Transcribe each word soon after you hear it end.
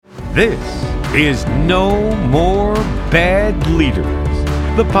This is No More Bad Leaders,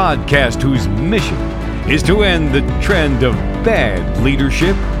 the podcast whose mission is to end the trend of bad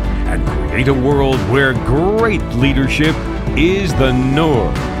leadership and create a world where great leadership is the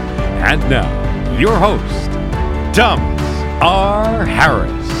norm. And now, your host, Thomas R.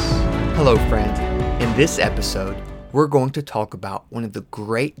 Harris. Hello, friend. In this episode, we're going to talk about one of the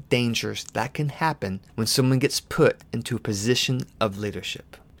great dangers that can happen when someone gets put into a position of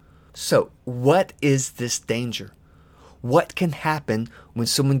leadership. So, what is this danger? What can happen when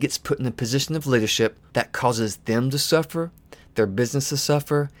someone gets put in a position of leadership that causes them to suffer, their business to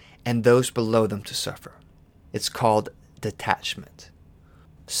suffer, and those below them to suffer? It's called detachment.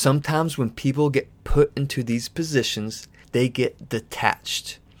 Sometimes when people get put into these positions, they get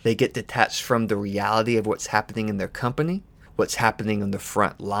detached. They get detached from the reality of what's happening in their company, what's happening on the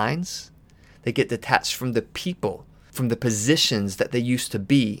front lines. They get detached from the people, from the positions that they used to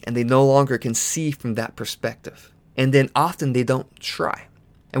be, and they no longer can see from that perspective. And then often they don't try.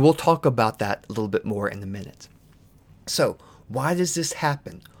 And we'll talk about that a little bit more in a minute. So, why does this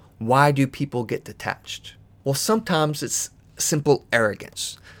happen? Why do people get detached? Well, sometimes it's simple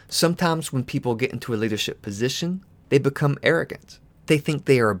arrogance. Sometimes when people get into a leadership position, they become arrogant. They think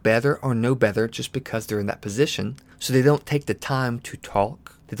they are better or no better just because they're in that position, so they don't take the time to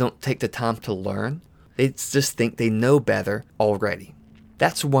talk. They don't take the time to learn. They just think they know better already.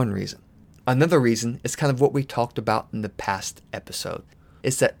 That's one reason. Another reason is kind of what we talked about in the past episode,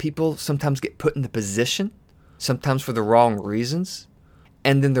 is that people sometimes get put in the position, sometimes for the wrong reasons,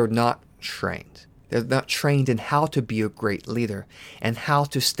 and then they're not trained. They're not trained in how to be a great leader and how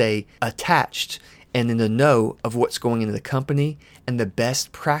to stay attached and in the know of what's going into the company and the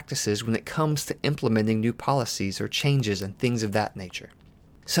best practices when it comes to implementing new policies or changes and things of that nature.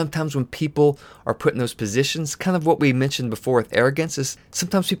 Sometimes when people are put in those positions, kind of what we mentioned before with arrogance is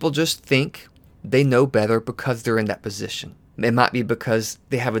sometimes people just think they know better because they're in that position. It might be because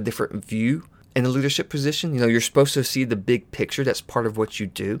they have a different view in a leadership position. You know, you're supposed to see the big picture. That's part of what you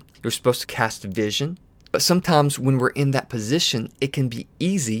do. You're supposed to cast vision. But sometimes when we're in that position, it can be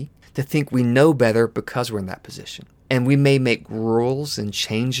easy to think we know better because we're in that position. And we may make rules and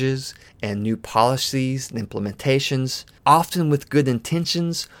changes and new policies and implementations, often with good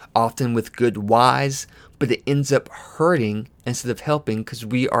intentions, often with good whys, but it ends up hurting instead of helping because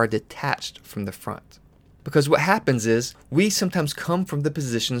we are detached from the front. Because what happens is we sometimes come from the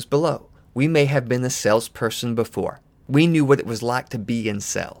positions below. We may have been a salesperson before. We knew what it was like to be in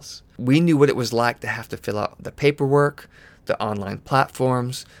sales. We knew what it was like to have to fill out the paperwork, the online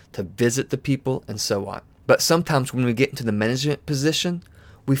platforms, to visit the people, and so on. But sometimes when we get into the management position,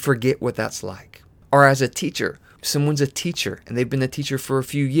 we forget what that's like. Or as a teacher, someone's a teacher and they've been a teacher for a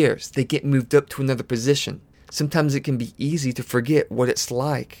few years. They get moved up to another position. Sometimes it can be easy to forget what it's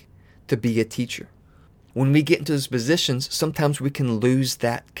like to be a teacher. When we get into those positions, sometimes we can lose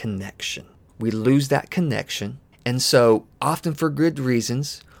that connection. We lose that connection. And so often for good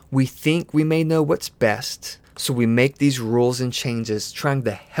reasons, we think we may know what's best. So we make these rules and changes trying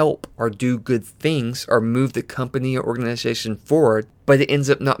to help or do good things or move the company or organization forward, but it ends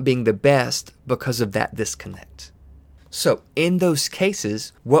up not being the best because of that disconnect. So in those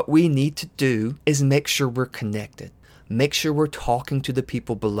cases, what we need to do is make sure we're connected. Make sure we're talking to the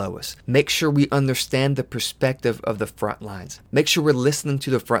people below us. Make sure we understand the perspective of the front lines. Make sure we're listening to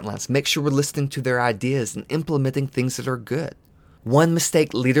the front lines. Make sure we're listening to their ideas and implementing things that are good. One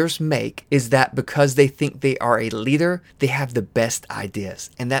mistake leaders make is that because they think they are a leader, they have the best ideas.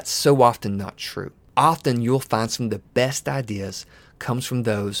 And that's so often not true. Often you'll find some of the best ideas comes from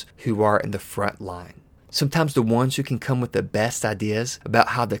those who are in the front line. Sometimes the ones who can come with the best ideas about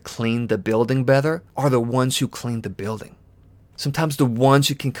how to clean the building better are the ones who clean the building. Sometimes the ones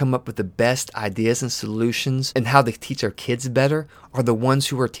who can come up with the best ideas and solutions and how to teach our kids better are the ones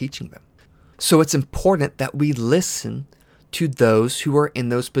who are teaching them. So it's important that we listen to those who are in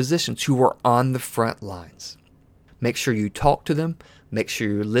those positions, who are on the front lines. Make sure you talk to them, make sure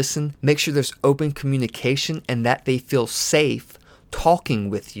you listen, make sure there's open communication and that they feel safe talking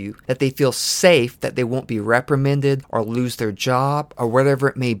with you, that they feel safe that they won't be reprimanded or lose their job or whatever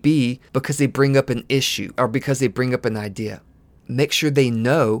it may be because they bring up an issue or because they bring up an idea. Make sure they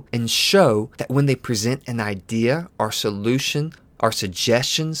know and show that when they present an idea or solution or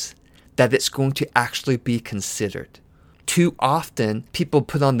suggestions, that it's going to actually be considered. Too often, people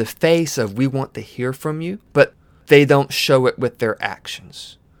put on the face of, we want to hear from you, but they don't show it with their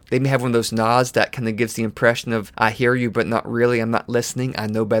actions. They may have one of those nods that kind of gives the impression of, I hear you, but not really, I'm not listening, I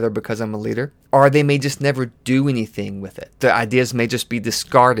know better because I'm a leader. Or they may just never do anything with it. The ideas may just be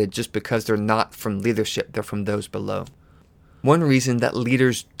discarded just because they're not from leadership, they're from those below. One reason that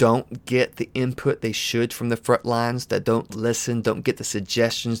leaders don't get the input they should from the front lines, that don't listen, don't get the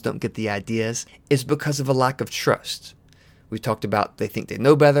suggestions, don't get the ideas, is because of a lack of trust. We talked about they think they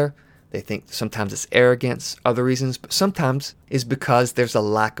know better. They think sometimes it's arrogance, other reasons, but sometimes it's because there's a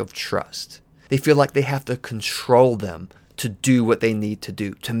lack of trust. They feel like they have to control them to do what they need to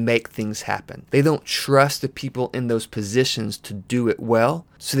do, to make things happen. They don't trust the people in those positions to do it well,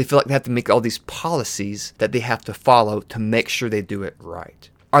 so they feel like they have to make all these policies that they have to follow to make sure they do it right.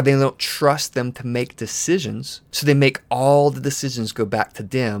 Or they don't trust them to make decisions, so they make all the decisions go back to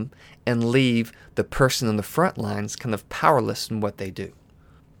them and leave the person on the front lines kind of powerless in what they do.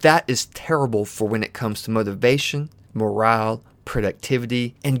 That is terrible for when it comes to motivation, morale,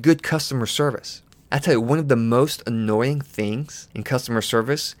 productivity, and good customer service. I tell you, one of the most annoying things in customer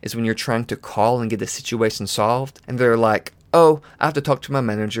service is when you're trying to call and get a situation solved, and they're like, oh, I have to talk to my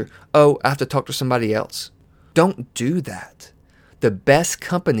manager. Oh, I have to talk to somebody else. Don't do that. The best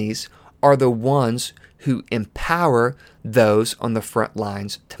companies are the ones who empower those on the front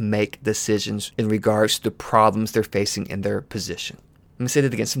lines to make decisions in regards to the problems they're facing in their position. Let me say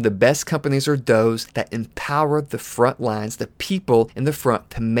that again. Some of the best companies are those that empower the front lines, the people in the front,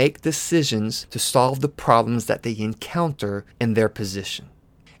 to make decisions to solve the problems that they encounter in their position.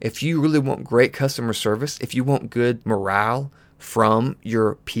 If you really want great customer service, if you want good morale from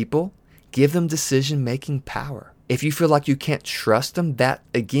your people, give them decision-making power. If you feel like you can't trust them, that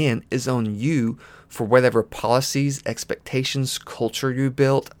again is on you for whatever policies, expectations, culture you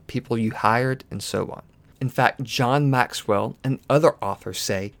built, people you hired, and so on. In fact, John Maxwell and other authors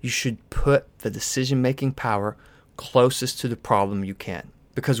say you should put the decision-making power closest to the problem you can.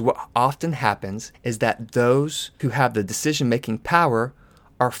 Because what often happens is that those who have the decision-making power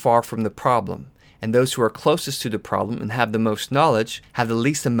are far from the problem, and those who are closest to the problem and have the most knowledge have the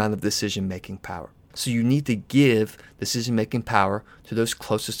least amount of decision-making power. So you need to give decision-making power to those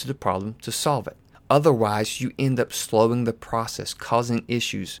closest to the problem to solve it. Otherwise, you end up slowing the process, causing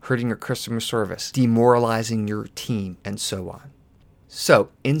issues, hurting your customer service, demoralizing your team, and so on. So,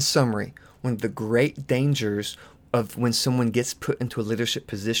 in summary, one of the great dangers of when someone gets put into a leadership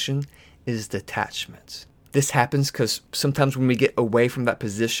position is detachment. This happens because sometimes when we get away from that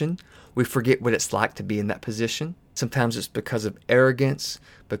position, we forget what it's like to be in that position. Sometimes it's because of arrogance,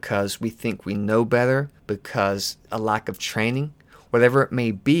 because we think we know better, because a lack of training. Whatever it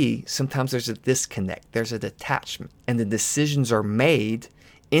may be, sometimes there's a disconnect, there's a detachment, and the decisions are made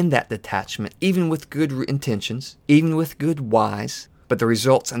in that detachment, even with good intentions, even with good whys, but the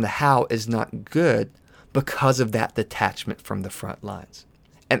results and the how is not good because of that detachment from the front lines.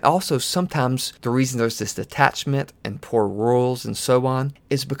 And also sometimes the reason there's this detachment and poor rules and so on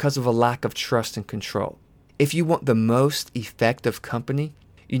is because of a lack of trust and control. If you want the most effective company,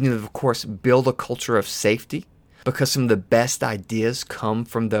 you need to, of course, build a culture of safety, because some of the best ideas come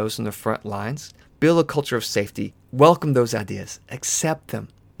from those in the front lines. Build a culture of safety, welcome those ideas, accept them,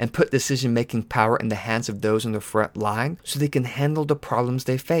 and put decision-making power in the hands of those in the front line so they can handle the problems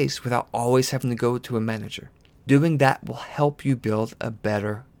they face without always having to go to a manager. Doing that will help you build a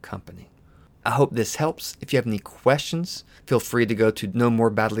better company. I hope this helps. If you have any questions, feel free to go to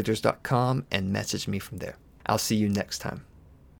nomorebadleaders.com and message me from there. I'll see you next time.